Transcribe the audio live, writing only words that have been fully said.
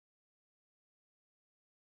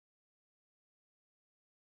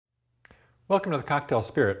Welcome to the Cocktail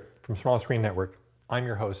Spirit from Small Screen Network. I'm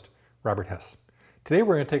your host, Robert Hess. Today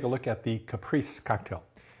we're going to take a look at the Caprice Cocktail.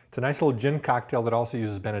 It's a nice little gin cocktail that also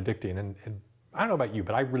uses Benedictine. And I don't know about you,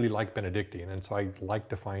 but I really like Benedictine, and so I like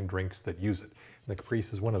to find drinks that use it. And the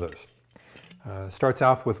Caprice is one of those. Starts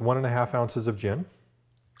off with 1.5 ounces of gin.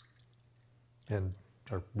 And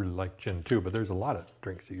I really like gin too, but there's a lot of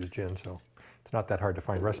drinks that use gin, so it's not that hard to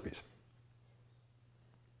find recipes.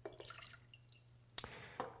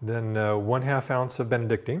 Then 1/2 ounce of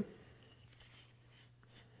Benedictine.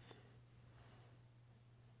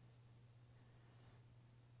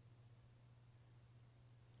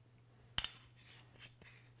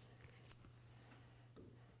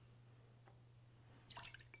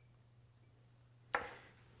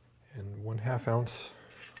 And 1/2 ounce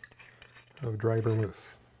of dry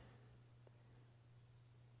vermouth.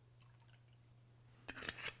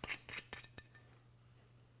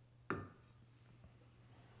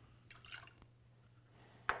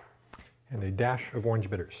 And a dash of orange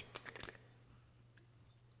bitters.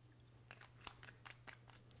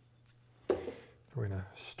 We're going to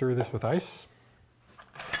stir this with ice.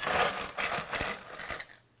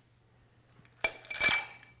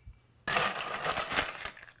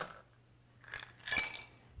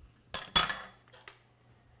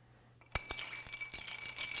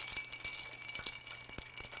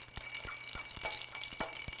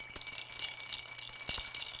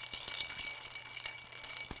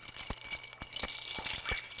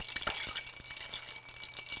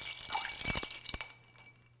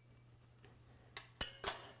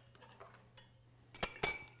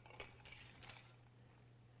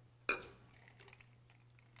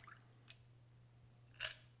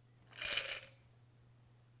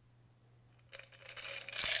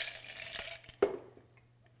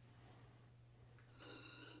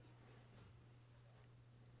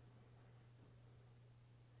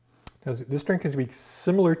 Now, this drink is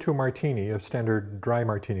similar to a martini, a standard dry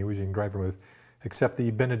martini using dry vermouth, except the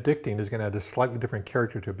Benedictine is going to add a slightly different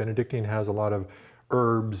character to it. Benedictine has a lot of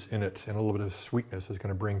herbs in it, and a little bit of sweetness is going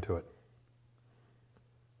to bring to it.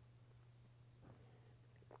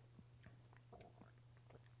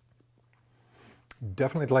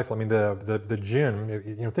 Definitely delightful. I mean, the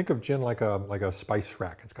gin, think of gin like a spice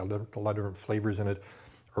rack. It's got a lot of different flavors in it.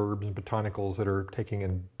 Herbs and botanicals that are taking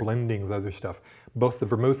and blending with other stuff. Both the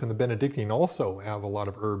vermouth and the Benedictine also have a lot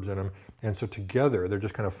of herbs in them, and so together they're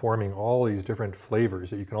just kind of forming all these different flavors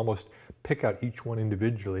that you can almost pick out each one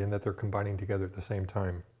individually, and that they're combining together at the same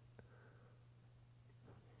time.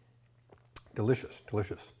 Delicious,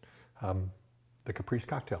 delicious. The Caprice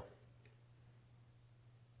Cocktail.